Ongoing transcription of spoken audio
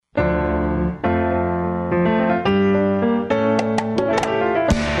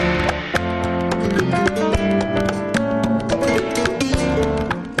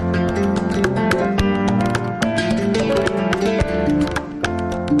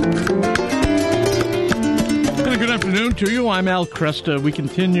Good afternoon to you. I'm Al Cresta. We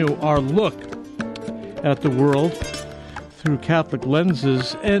continue our look at the world through Catholic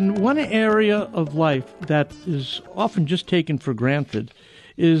lenses. And one area of life that is often just taken for granted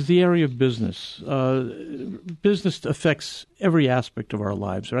is the area of business. Business affects every aspect of our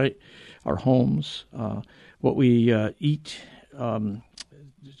lives, right? Our homes, what we eat.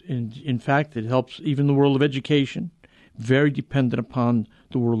 In fact, it helps even the world of education, very dependent upon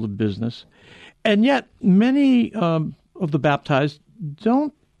the world of business. And yet, many of the baptized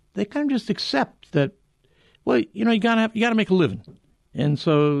don't. They kind of just accept that. Well, you gotta make a living, and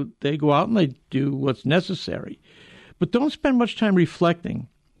so they go out and they do what's necessary, but don't spend much time reflecting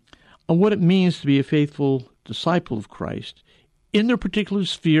on what it means to be a faithful disciple of Christ in their particular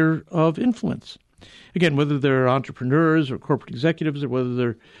sphere of influence. Again, whether they're entrepreneurs or corporate executives, or whether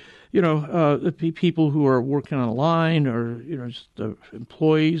they're people who are working on a line, or just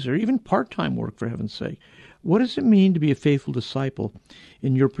employees, or even part-time work, for heaven's sake. What does it mean to be a faithful disciple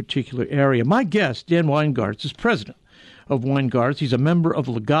in your particular area? My guest, Dan Weingartz, is president of Weingartz. He's a member of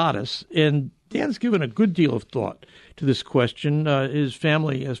Legatus, and Dan's given a good deal of thought to this question. His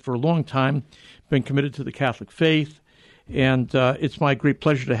family has, for a long time, been committed to the Catholic faith, and it's my great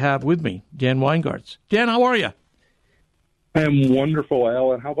pleasure to have with me Dan Weingartz. Dan, how are you? I am wonderful,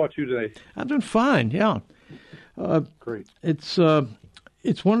 Alan. How about you today? I'm doing fine, yeah. Great.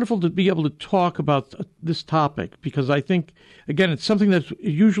 It's wonderful to be able to talk about this topic because I think, again, it's something that's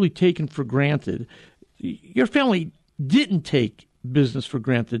usually taken for granted. Your family didn't take business for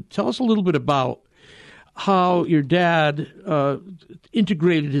granted. Tell us a little bit about how your dad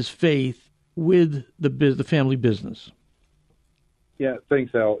integrated his faith with the family business. Yeah,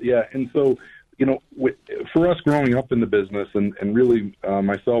 thanks, Al. Yeah, and so, for us growing up in the business, and really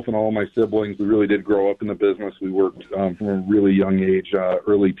myself and all my siblings, we really did grow up in the business. We worked from a really young age,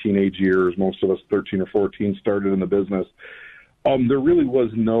 early teenage years. Most of us, 13 or 14, started in the business. There really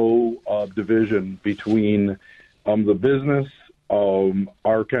was no division between the business,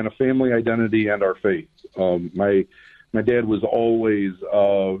 our kind of family identity, and our faith. My dad was always,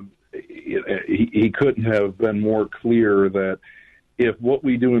 he couldn't have been more clear that if what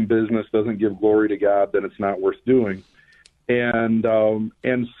we do in business doesn't give glory to God, then it's not worth doing. And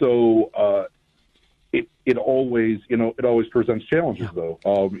so it always, it always presents challenges, though.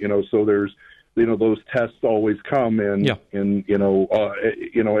 So there's, those tests always come in, as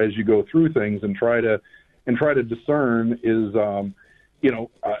you go through things and try to discern is,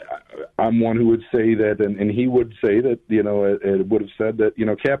 I'm one who would say that, and he would say that, it would have said that,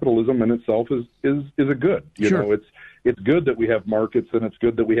 capitalism in itself is a good. Sure. It's good that we have markets, and it's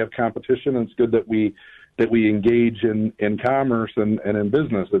good that we have competition, and it's good that we engage in commerce and in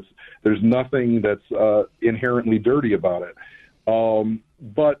business. There's nothing that's inherently dirty about it.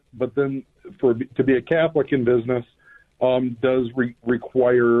 But then to be a Catholic in business does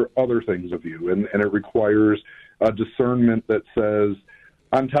require other things of you, and it requires a discernment that says,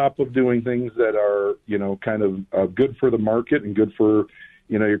 on top of doing things that are kind of good for the market and good for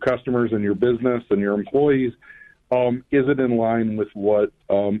your customers and your business and your employees, is it in line with what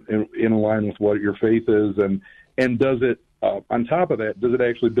your faith is, and does it on top of that, does it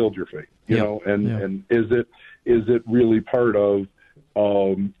actually build your faith? And is it really part of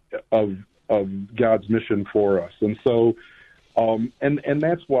God's mission for us? And so and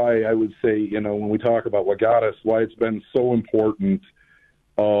that's why I would say, when we talk about Legatus, why it's been so important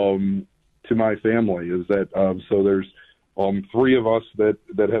to my family is that so there's three of us that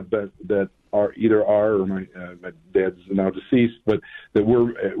have been or my dad's now deceased, but that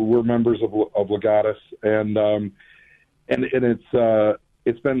we're members of Legatus, and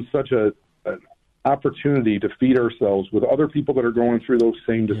it's been such an opportunity to feed ourselves with other people that are going through those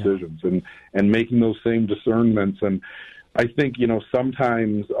same decisions and making those same discernments. And I think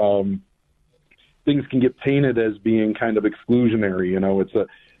sometimes things can get painted as being kind of exclusionary.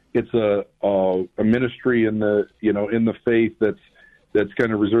 It's a ministry in the in the faith that's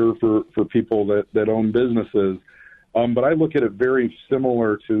kind of reserved for people that own businesses. But I look at it very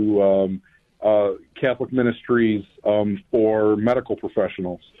similar to Catholic ministries for medical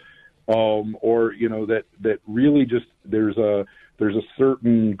professionals, or that really just there's a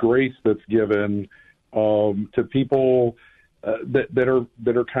certain grace that's given to people that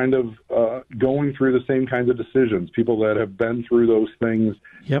are kind of going through the same kinds of decisions, people that have been through those things,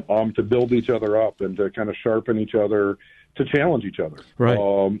 to build each other up and to kind of sharpen each other, to challenge each other. Right.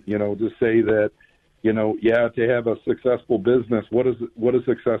 To say that, to have a successful business, what does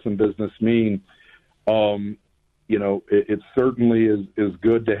success in business mean? It certainly is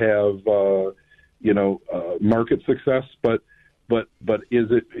good to have, market success, but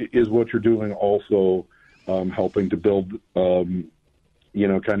is what you're doing also helping to build kind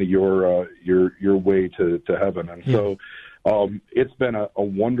of your way to heaven? And so it's been a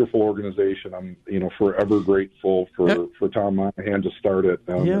wonderful organization. I'm forever grateful for Tom Monahan to start it.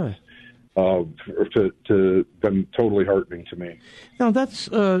 To been totally heartening to me. Now, that's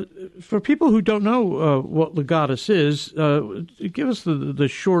for people who don't know what Legatus is. Give us the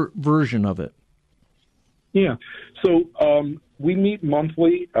short version of it. Yeah, so we meet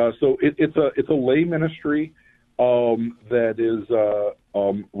monthly. So it's a lay ministry that is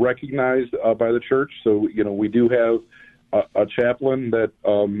recognized by the church. So we do have a chaplain that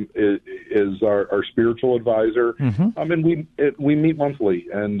is our spiritual advisor, and we meet monthly.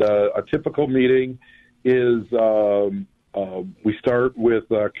 And a typical meeting is we start with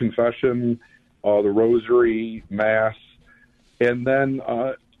confession, the rosary, mass, and then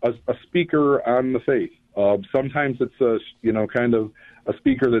a speaker on the faith. Sometimes it's kind of a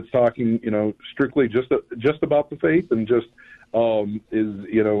speaker that's talking strictly just about the faith and just is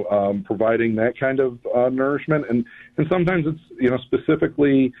providing that kind of nourishment, and sometimes it's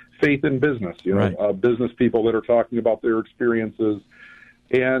specifically faith in business, business people that are talking about their experiences,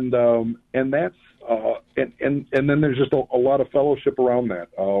 and that's and then there's just a lot of fellowship around that,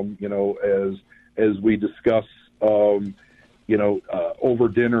 as we discuss over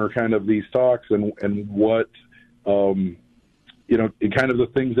dinner kind of these talks and what kind of the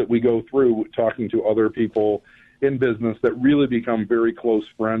things that we go through talking to other people in business that really become very close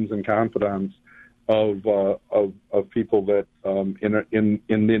friends and confidants of people that in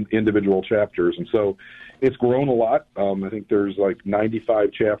individual chapters. And so it's grown a lot. I think there's like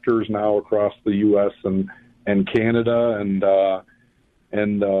 95 chapters now across the U.S. and Canada, and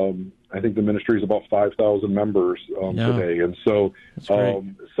I think the ministry is about 5,000 members today. And so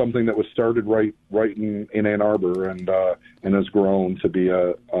something that was started right in Ann Arbor and has grown to be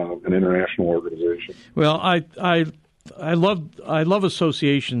an international organization. Well, I love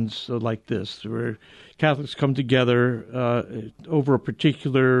associations like this where Catholics come together over a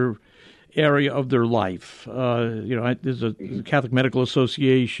particular area of their life. There's a Catholic Medical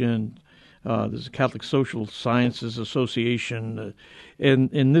Association. There's a Catholic Social Sciences Association.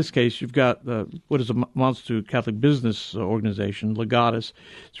 And in this case, you've got what amounts to a Catholic business organization, Legatus.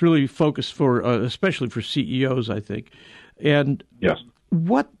 It's really focused especially for CEOs, I think. And yes,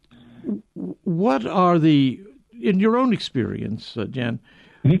 what are in your own experience, Jan,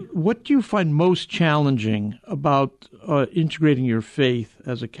 what do you find most challenging about integrating your faith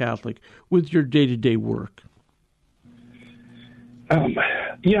as a Catholic with your day-to-day work?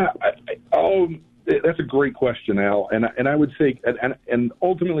 That's a great question, Al. And I would say, and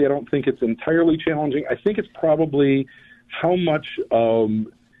ultimately, I don't think it's entirely challenging. I think it's probably how much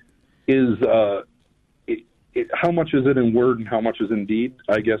is it in word and how much is in deed.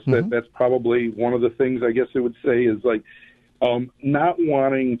 I guess that's probably one of the things I guess I would say is like not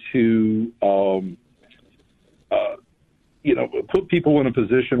wanting to put people in a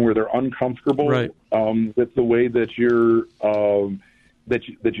position where they're uncomfortable with the way that you're that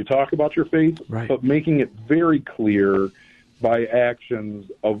you talk about your faith, but making it very clear by actions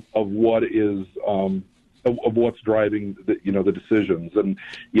of what is of what's driving the decisions, and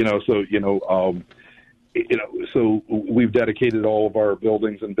so we've dedicated all of our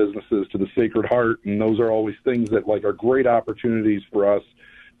buildings and businesses to the Sacred Heart, and those are always things that are great opportunities for us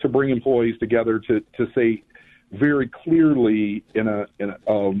to bring employees together to say very clearly in a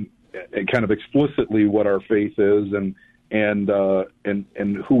kind of explicitly what our faith is and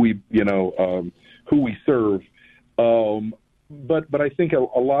who we serve. But I think a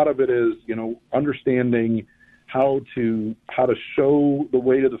lot of it is understanding how to show the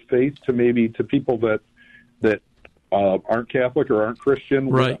way to the faith to people that aren't Catholic or aren't Christian,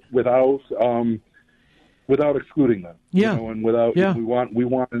 without excluding them. And without we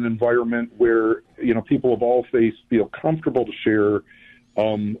want an environment where people of all faiths feel comfortable to share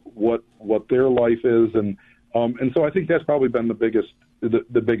what their life is, and so I think that's probably been the biggest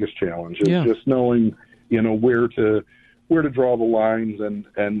challenge is just knowing where to draw the lines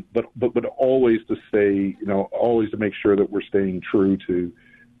but always to say always to make sure that we're staying true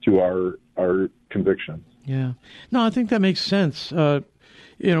to our convictions. Yeah, no, I think that makes sense.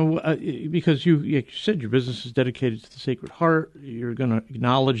 Because you said your business is dedicated to the Sacred Heart. You're going to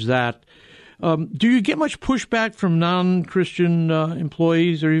acknowledge that. Do you get much pushback from non-Christian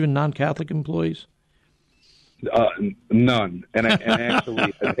employees or even non-Catholic employees? None. And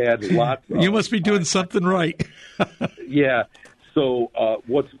actually, I've had lots of... You must be doing something right. Yeah. So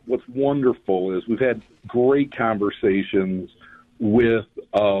what's wonderful is we've had great conversations with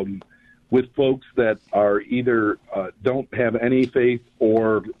with folks that are either don't have any faith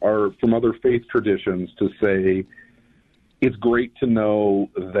or are from other faith traditions, to say it's great to know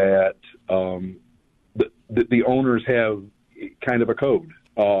that the owners have kind of a code.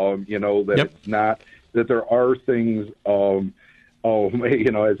 That Yep. It's not that there are things.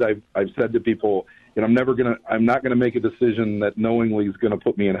 As I've said to people, I'm not gonna make a decision that knowingly is gonna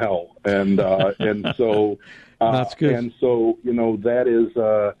put me in hell, and so That's good. And so that is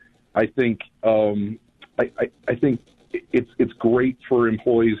I think I think it's great for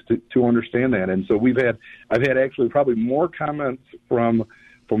employees to understand that, and so I've had actually probably more comments from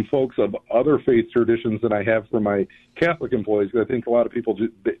folks of other faith traditions than I have from my Catholic employees, because I think a lot of people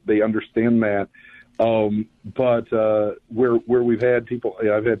they understand that. But where we've had people,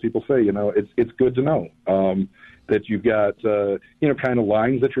 I've had people say, it's good to know that you've got kind of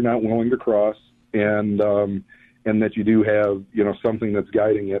lines that you're not willing to cross, and that you do have something that's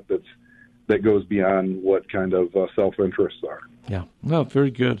guiding it that goes beyond what kind of self-interests are. Yeah, no,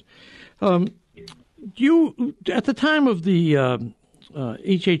 very good. You at the time of the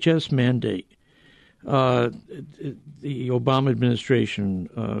HHS mandate, the Obama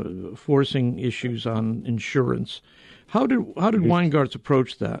administration forcing issues on insurance. How did Weingartz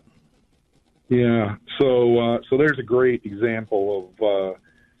approach that? Yeah, so there's a great example of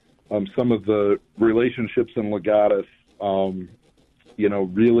some of the relationships in Legatus,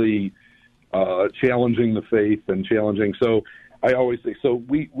 really challenging the faith and challenging. So I always say, so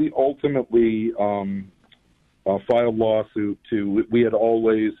we ultimately filed lawsuit we had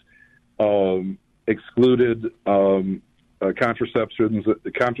always excluded contraceptives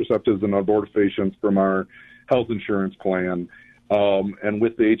and abortifacients from our health insurance plan. And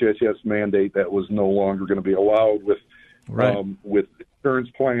with the HHS mandate, that was no longer going to be allowed with insurance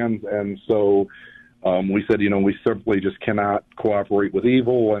plans. And so we said, we simply just cannot cooperate with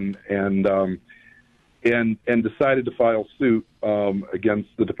evil, and decided to file suit against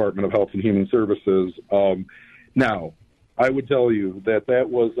the Department of Health and Human Services. Now, I would tell you that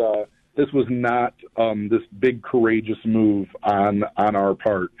was this was not this big courageous move on our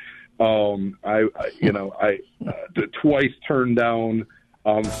part. I twice turned down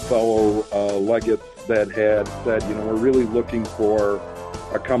fellow Legates that had said, we're really looking for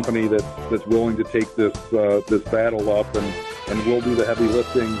a company that's willing to take this battle up, and we'll do the heavy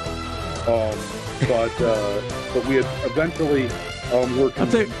lifting. But we had eventually worked. I'll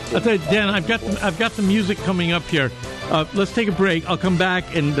tell you, Dan, I've got the music coming up here. Let's take a break. I'll come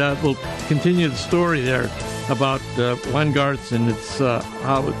back and we'll continue the story there about Weingartz and its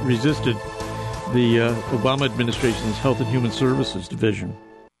how it resisted the Obama administration's Health and Human Services division.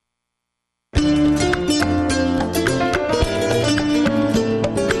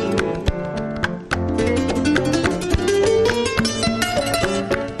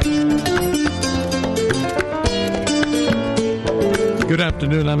 Good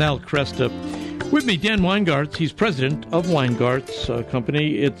afternoon. I'm Al Cresta. With me, Dan Weingartz. He's president of Weingartz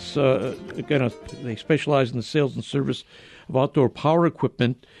Company. It's they specialize in the sales and service of outdoor power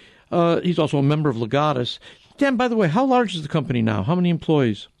equipment. He's also a member of Legatus. Dan, by the way, how large is the company now? How many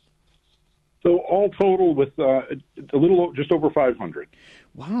employees? So all total, with a little just over 500.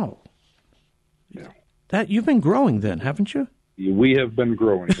 Wow. Yeah. That you've been growing then, haven't you? We have been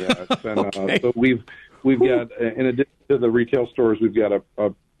growing. Yeah. It's been, okay. So we've got, in addition to the retail stores, we've got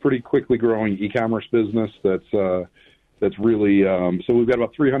a pretty quickly growing e-commerce business that's really so we've got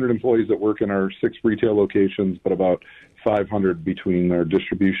about 300 employees that work in our 6 retail locations, but about 500 between our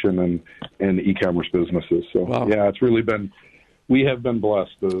distribution and e-commerce businesses. So wow. Yeah, it's really been, we have been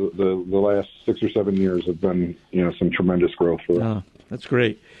blessed. The last 6 or 7 years have been some tremendous growth for us. That's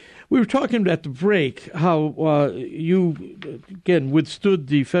great. We were talking at the break how you again withstood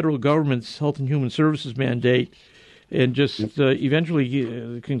the federal government's Health and Human Services mandate, and just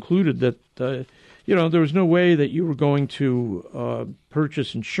eventually concluded that there was no way that you were going to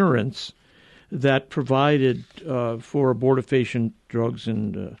purchase insurance that provided for abortifacient drugs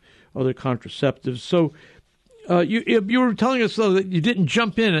and other contraceptives. So you were telling us, though, that you didn't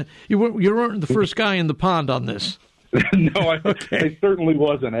jump in. You weren't the first guy in the pond on this. No, I certainly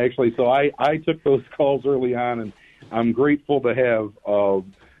wasn't, actually. So I took those calls early on, and I'm grateful to have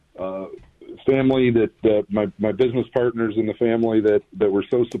family that my business partners in the family that were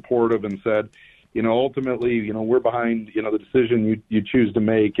so supportive and said, ultimately, we're behind, the decision you choose to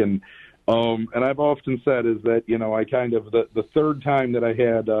make. And I've often said is that, I kind of, the third time that I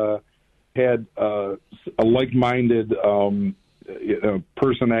had a like-minded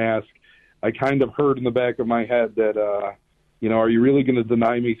person ask, I kind of heard in the back of my head that, are you really going to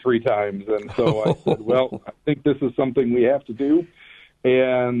deny me 3 times? And so I said, well, I think this is something we have to do.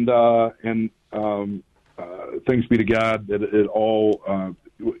 thanks be to God that it all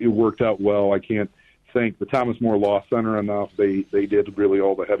it worked out well. I can't thank the Thomas More Law Center enough. They did really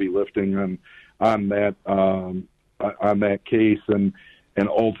all the heavy lifting on that case, and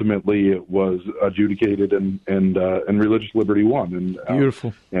ultimately it was adjudicated, and religious liberty won. And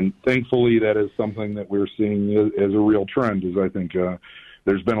beautiful. And thankfully, that is something that we're seeing as a real trend. Is I think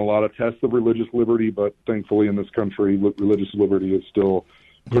there's been a lot of tests of religious liberty, but thankfully in this country, religious liberty is still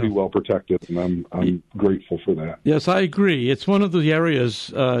pretty well protected, and I'm grateful for that. Yes, I agree. It's one of the areas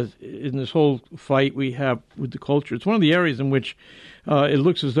in this whole fight we have with the culture. It's one of the areas in which it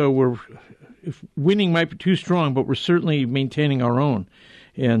looks as though if winning might be too strong, but we're certainly maintaining our own.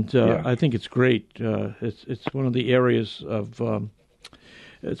 And I think it's great. It's one of the areas of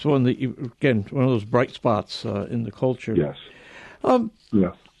it's one of those bright spots in the culture. Yes.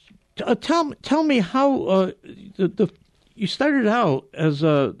 Yes. Tell me how you started out as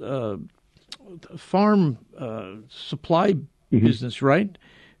a farm supply business, right?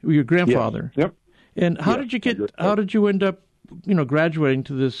 Your grandfather. Yes. Yep. And how did you end up, graduating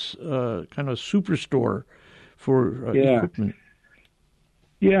to this kind of superstore for equipment?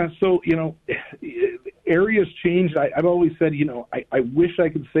 Yeah. So, areas changed. I've always said, I wish I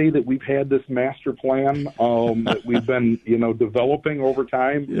could say that we've had this master plan that we've been, developing over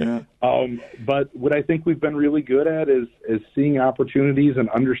time. Yeah. But what I think we've been really good at is seeing opportunities and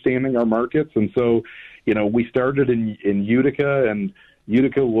understanding our markets. And so, we started in Utica, and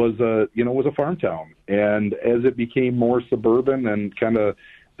Utica was a farm town. And as it became more suburban and kind of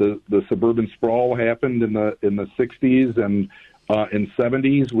the suburban sprawl happened in the 60s and in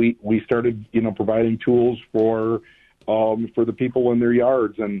 70s, we started, providing tools for the people in their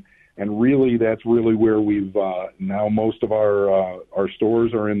yards, and really that's really where we've now most of our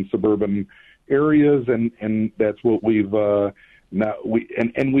stores are in suburban areas, and that's what we've now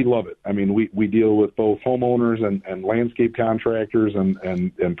we love it. I mean, we deal with both homeowners and landscape contractors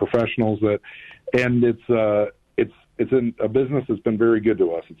and professionals and it's a business that's been very good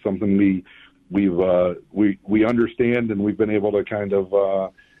to us. It's something we understand, and we've been able to kind of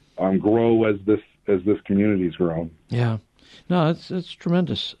grow as this community's grown. Yeah, no, that's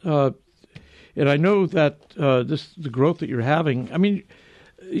tremendous. And I know that the growth that you're having. I mean,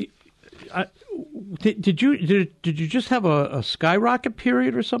 did you just have a skyrocket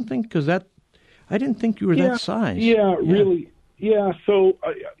period or something? Because I didn't think you were that size. Yeah, really. Yeah, so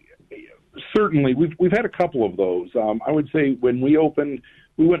certainly we've had a couple of those. I would say when we opened.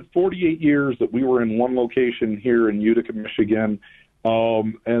 We went 48 years that we were in one location here in Utica, Michigan,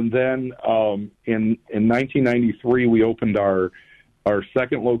 and then in 1993 we opened our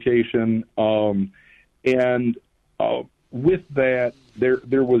second location, and with that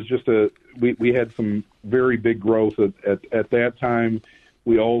there was just we had some very big growth at that time.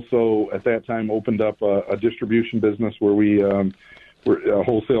 We also at that time opened up a distribution business where we're a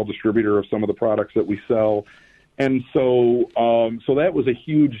wholesale distributor of some of the products that we sell. And so that was a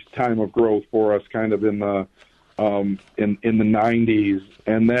huge time of growth for us, kind of in the 90s.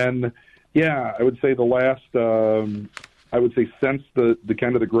 And then, I would say the last, since the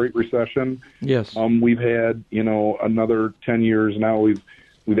kind of the Great Recession, yes, we've had another 10 years now. We've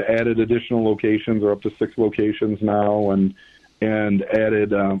added additional locations. We're up to 6 locations now, and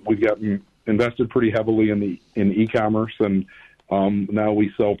added. We've gotten invested pretty heavily in e-commerce, and now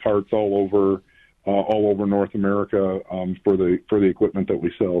we sell parts all over North America for the equipment that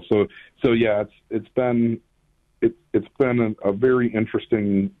we sell. So yeah, it's been a very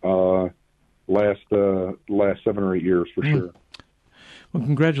interesting last 7 or 8 years for sure. Well,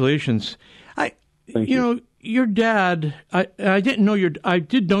 congratulations. Thank you. Your dad. I didn't know I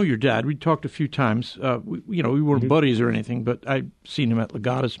did know your dad. We talked a few times. We weren't buddies or anything, but I'd seen him at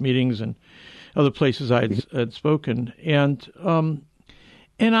Legatus meetings and other places I had spoken, and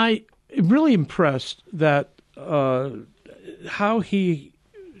I. Really impressed that how he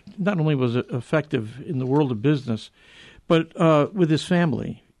not only was effective in the world of business, but with his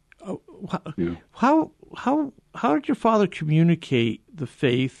family. How did your father communicate the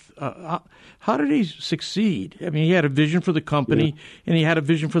faith? How did he succeed? I mean, he had a vision for the company, and he had a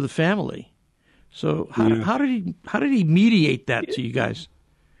vision for the family. So how did he mediate that to you guys?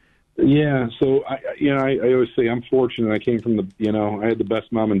 Yeah, so I always say I'm fortunate. I came from I had the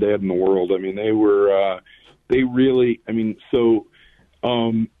best mom and dad in the world. I mean, they were, they really. I mean, so,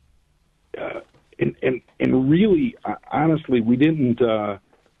 and really, honestly, we didn't.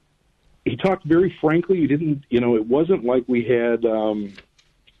 He talked very frankly. He didn't. It wasn't like we had.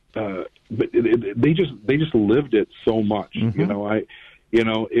 But they just lived it so much. Mm-hmm.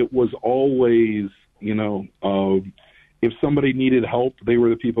 It was always. if somebody needed help, they were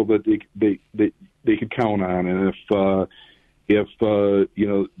the people that they could count on. And if the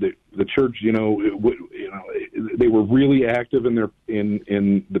church, they were really active in the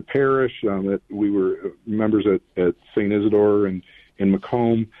parish. That we were members at St. Isidore and in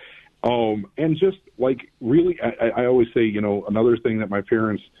Macomb. And just like really, I always say, another thing that my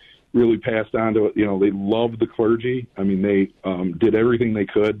parents really passed on to, they loved the clergy. I mean, they did everything they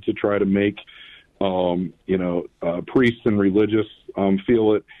could to try to make, priests and religious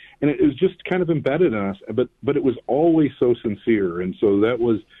feel it. And it was just kind of embedded in us, but it was always so sincere. And so that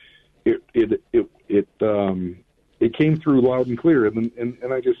was, it came through loud and clear. And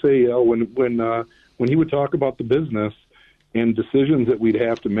I just say, when he would talk about the business and decisions that we'd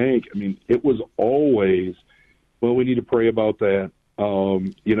have to make, I mean, it was always, well, we need to pray about that.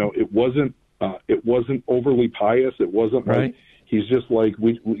 It wasn't overly pious. It wasn't right. Like, he's just like,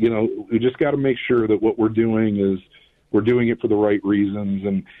 we just got to make sure that what we're doing we're doing it for the right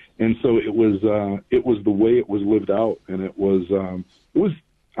reasons. And so it was the way it was lived out. And it was,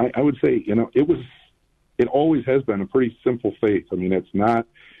 I would say, it always has been a pretty simple faith. I mean, it's not,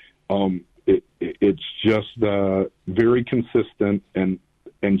 it's just very consistent and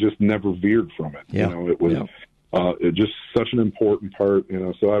just never veered from it. Yeah. It was just such an important part.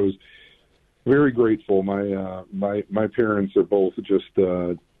 So I was very grateful. My parents are both just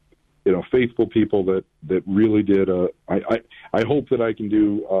faithful people that really did. I hope that I can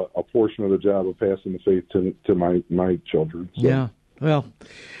do a portion of the job of passing the faith to my children. So. Yeah. Well,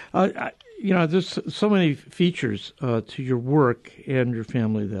 there's so many features to your work and your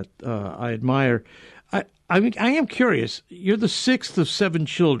family that I admire. I am curious. You're the sixth of 7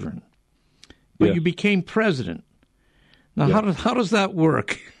 children, but yes. You became president. Now, yes. how does that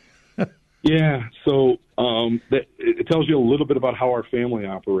work? Yeah, so it tells you a little bit about how our family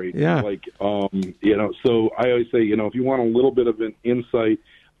operates. Yeah. So I always say, if you want a little bit of an insight,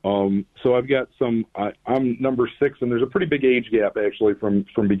 so I've got I'm number 6, and there's a pretty big age gap actually from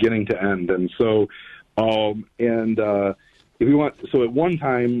beginning to end. And so, if you want, so at one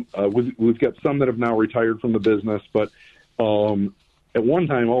time, we've got some that have now retired from the business, but at one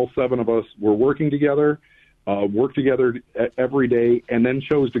time, all 7 of us were working together. Worked together every day, and then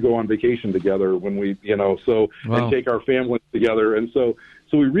chose to go on vacation together when we, wow. And take our families together. And so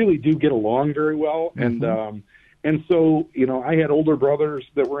we really do get along very well. Mm-hmm. And so, I had older brothers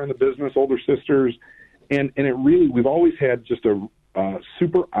that were in the business, older sisters, and it really, we've always had just a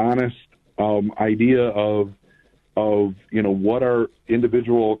super honest idea of what our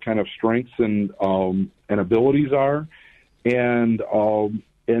individual kind of strengths and abilities are. And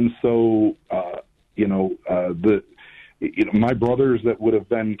so, my brothers that would have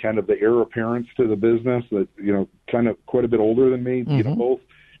been kind of the heir apparents to the business that, kind of quite a bit older than me, mm-hmm. Both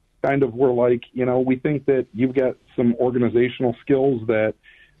kind of were like, we think that you've got some organizational skills that,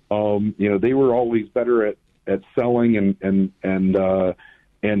 they were always better at selling and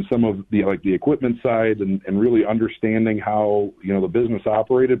some of the equipment side and really understanding how, the business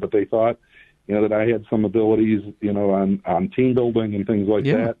operated, but they thought, that I had some abilities, on team building and things like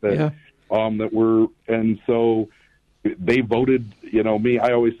that. That were, and so they voted, me.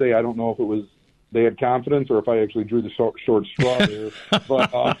 I always say, I don't know if it was they had confidence or if I actually drew the short straw there,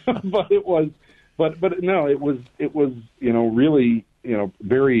 but it was, but no, it was, really,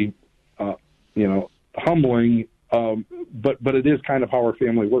 very, humbling. But it is kind of how our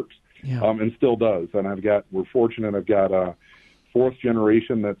family works, and still does. And we're fortunate. I've got a 4th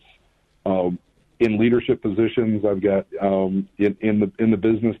generation that's, in leadership positions. I've got in the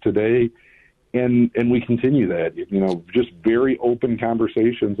business today, and we continue that. Just very open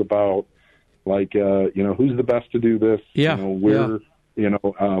conversations about who's the best to do this. When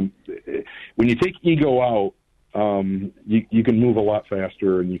you take ego out, you can move a lot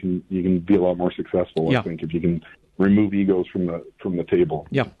faster, and you can be a lot more successful. I think if you can remove egos from the table.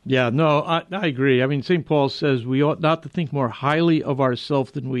 No, I agree. I mean, St. Paul says we ought not to think more highly of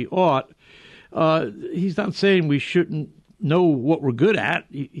ourselves than we ought. He's not saying we shouldn't know what we're good at.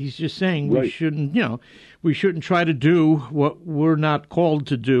 He's just saying we shouldn't, we shouldn't try to do what we're not called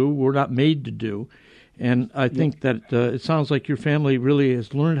to do, we're not made to do. And I think that it sounds like your family really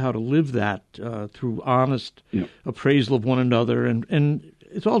has learned how to live that through honest appraisal of one another. And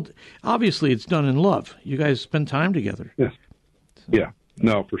it's all, obviously it's done in love. You guys spend time together. Yes. So. Yeah.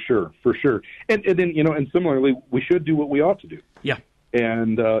 No, for sure. And then, and similarly, we should do what we ought to do. Yeah.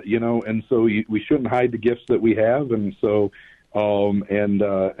 And, and so we shouldn't hide the gifts that we have. And so, I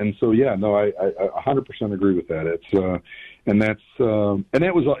 100% agree with that. It's, and that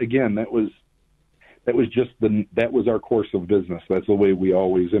was, again, that was our course of business. That's the way we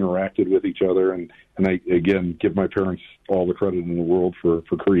always interacted with each other. And I, again, give my parents all the credit in the world for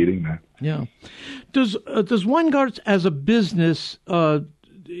creating that. Yeah. Does Weingartz as a business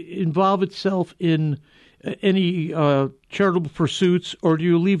involve itself in any charitable pursuits, or do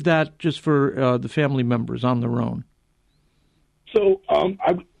you leave that just for the family members on their own? So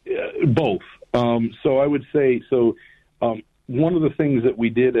both. So I would say one of the things that we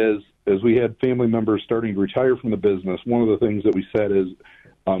did as we had family members starting to retire from the business, one of the things that we said is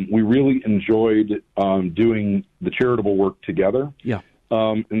we really enjoyed doing the charitable work together. Yeah.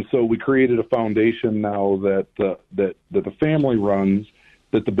 And so we created a foundation now that the family runs,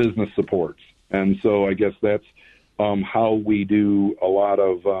 that the business supports. And so I guess that's how we do a lot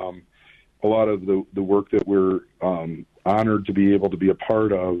of the work that we're honored to be able to be a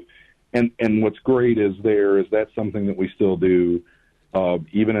part of. And what's great is that's something that we still do,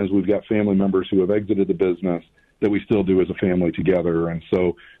 even as we've got family members who have exited the business, that we still do as a family together. And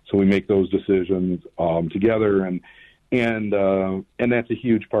so we make those decisions together, and that's a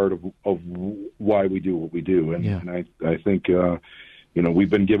huge part of why we do what we do. And, and I think we've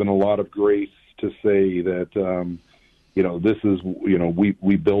been given a lot of grace to say that this is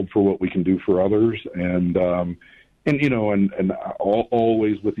we build for what we can do for others, and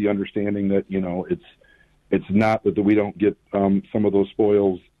always with the understanding that it's not that we don't get some of those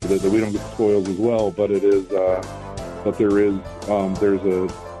spoils, that we don't get the spoils as well, but it is but there's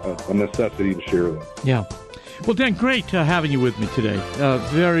a necessity to share them. Yeah. Well, Dan, great having you with me today.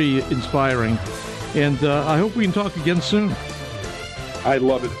 Very inspiring, and I hope we can talk again soon. I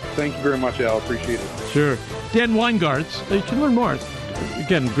love it. Thank you very much, Al. Appreciate it. Sure. Dan Weingartz, you can learn more.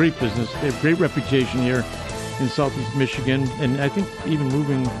 Again, great business. They have a great reputation here in Southeast Michigan, and I think even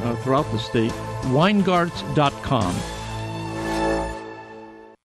moving throughout the state. Weingartz.com.